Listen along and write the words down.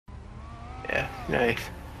Nice.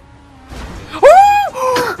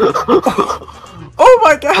 Oh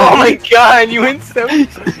my god! Oh my god, you went so.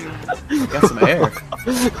 Got some air.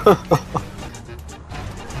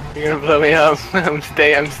 You're gonna blow me up. I'm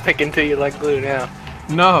sticking to you like glue now.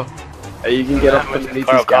 No. You can get up underneath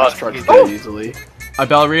these gas trucks Oh! very easily. I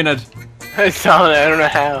ballerinaed. I saw that. I don't know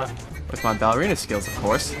how. With my ballerina skills, of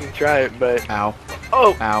course. You can try it, but. Ow.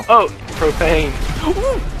 Oh! Ow. Oh! Profane.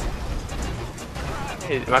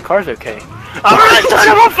 Hey, my car's okay.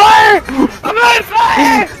 I'm on fire! I'm on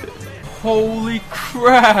fire! Holy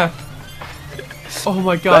crap! Oh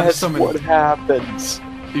my god, That's so many. what happens.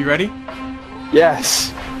 You ready?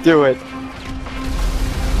 Yes, do it.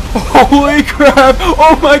 Holy crap!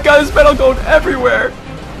 Oh my god, there's metal going everywhere!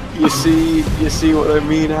 You see what I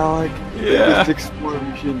mean, Alec? Yeah. This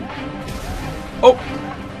explosion. Oh!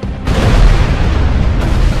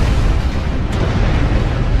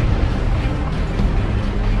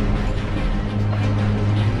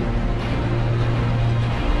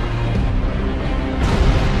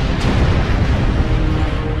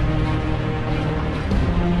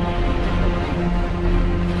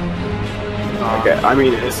 Okay, I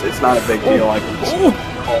mean, it's not a big deal. I can just Oh!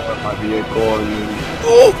 call up my vehicle and then...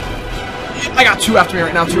 Oh! I got two after me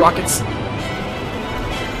right now, two rockets.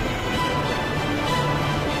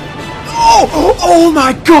 Oh! Oh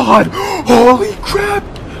my god! Holy crap!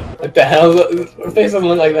 What the hell? Her face doesn't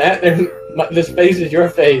look like that. This face is your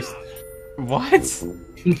face. What?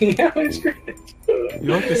 Yeah, it's great.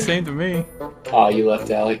 You look the same to me. Oh, you left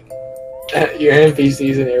Alec. Your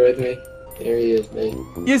NPC's in here with me. There he is, mate.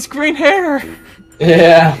 He has green hair!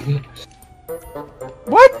 Yeah.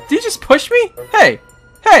 What? Did you just push me? Hey!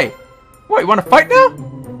 Hey! What, you wanna fight now?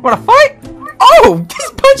 Wanna fight? Oh!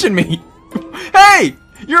 He's punching me! Hey!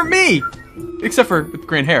 You're me! Except for with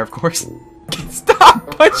green hair, of course.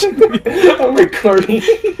 Stop punching me! I'm recording.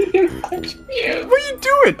 What are you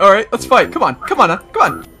doing? Alright, let's fight. Come on. Come on, come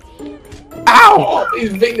on. Ow! Oh,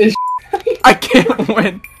 he's beating this I can't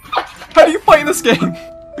win. How do you fight in this game?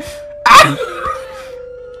 Ah!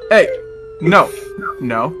 Hey. No.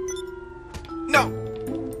 No. No.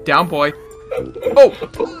 Down, boy. Oh!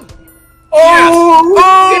 Yes!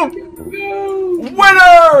 Oh!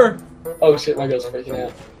 Winner! Oh shit, my girl's freaking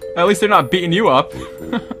out. At least they're not beating you up.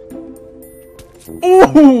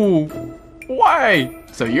 Ooh! Why?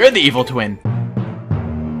 So you're the evil twin.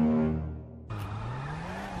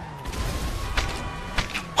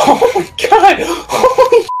 Oh my god!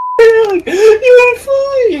 Holy shit! You were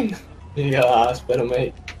flying! You got a hospital,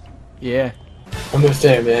 mate. Yeah. Almost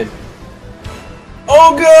there, man.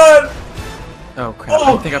 Oh god! Oh crap,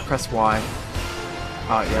 I think I pressed Y.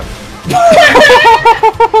 Oh, yep.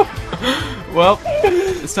 Well,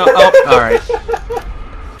 it's not. Oh, alright.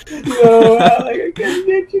 No, Alec, I can't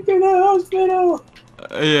get you to the hospital!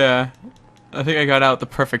 Yeah. I think I got out at the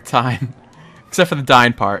perfect time. Except for the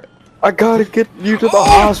dying part. I gotta get you to the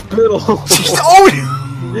hospital! Oh!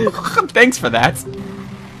 Thanks for that.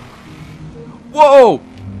 Whoa!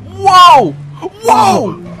 Whoa!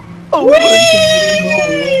 Whoa! Oh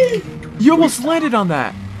my god! You almost landed on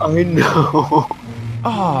that. I know.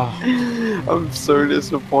 Oh. I'm so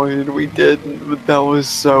disappointed we didn't, but that was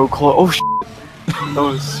so close. Oh shit. That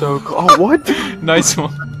was so close. Oh, what? Nice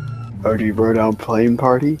one. Oh, do you bro down plane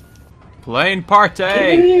party? Plane party!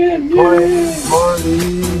 Plane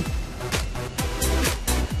party!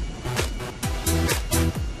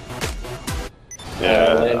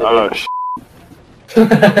 Yeah, oh sh**.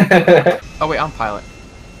 Oh wait, I'm pilot.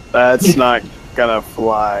 That's not gonna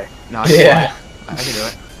fly. No, I can Yeah. fly. I can do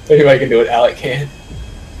it. Anybody can do it, Alec can.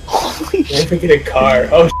 Holy If we get a car.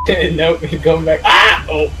 Oh shit, nope, he's going back. Ah!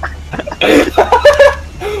 Oh!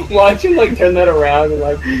 Watch him like turn that around and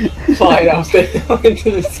like fly off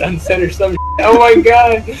into the sunset or some shit. Oh my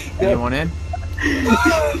god! Anyone in?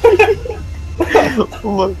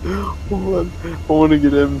 Hold on. I wanna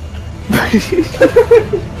get him.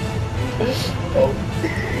 Oh.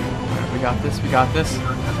 We got this, we got this.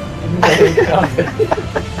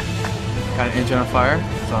 Got an engine on fire.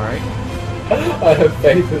 It's alright. I have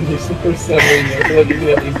faith in you for some reason. I feel like you can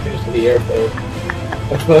at least finish to the airfield.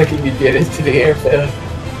 I feel like if you get it to the airfield.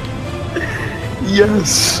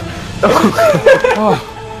 Yes! Oh.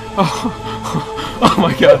 Oh. Oh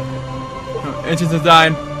my god. No, engines are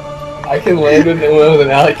dying. I can land with the wheels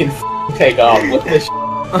and Alec can take off. What the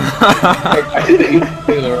I can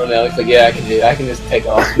do the road. Alec's like, yeah, I can do it. I can just take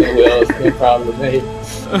off the wheels. No problem, mate.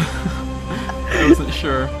 I wasn't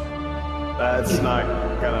sure. That's not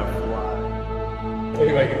gonna fly.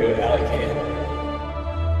 Anybody can do it. Alec can.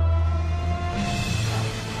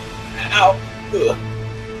 Ow! Ugh.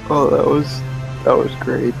 Oh, that was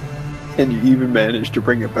great. And you even managed to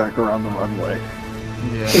bring it back around the runway.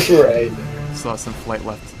 Yeah. Right. Still have some flight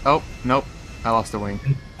left. Oh, nope. I lost a wing.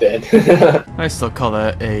 Dead. I still call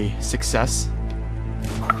that a success.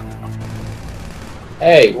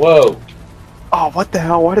 Hey, whoa. Oh, what the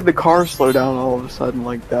hell? Why did the car slow down all of a sudden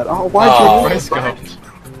like that? Oh, why Oh. did Bryce go.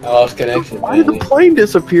 I lost connection. Why did the plane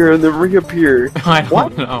disappear and then reappear? I don't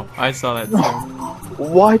What? know. I saw that too.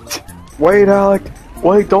 What? Wait, Alec.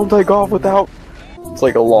 Wait, don't take off without... It's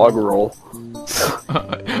like a log roll.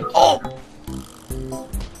 Oh!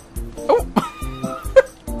 Oh!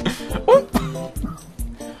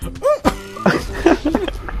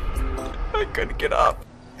 I couldn't get up.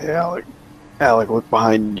 Hey, Alec. Alec, look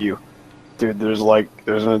behind you. Dude, there's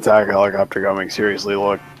an attack helicopter coming. Seriously,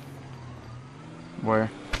 look. Where?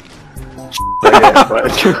 Yeah,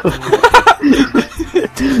 but...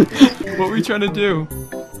 What were you trying to do?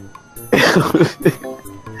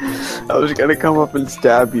 I was gonna come up and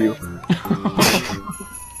stab you.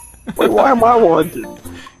 Wait, why am I wanted?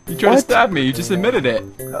 You tried to stab me, you just admitted it.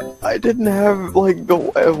 I didn't have, like, the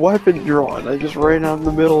weapon drawn. I just ran out in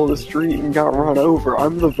the middle of the street and got run over.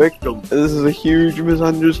 I'm the victim. This is a huge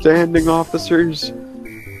misunderstanding, officers.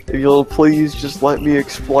 If you'll please just let me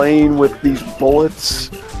explain with these bullets.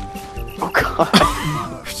 Oh, God.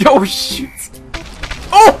 Oh, shit.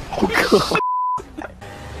 Oh! Oh, God.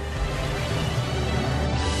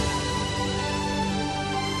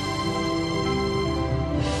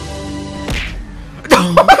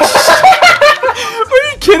 Are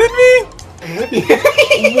you kidding me?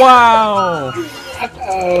 Wow.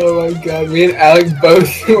 Oh my god, me and Alec both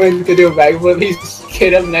went to do a backflip. He's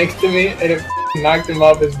kid up next to me and it knocked him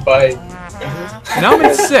off his bike. Now I'm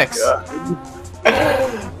at 6.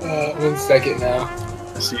 I'm in second now.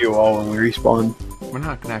 See you all when we respawn. We're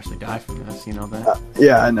not gonna actually die from this, you know that.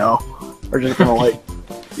 Yeah, I know. We're just gonna, like,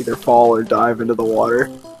 either fall or dive into the water.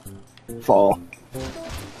 Fall.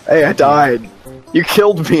 Hey, I died. You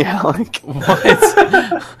killed me, Alec.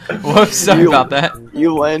 What? Whoops, sorry about that.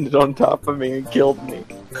 You landed on top of me and killed me.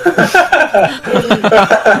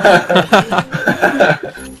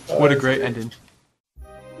 What a great ending.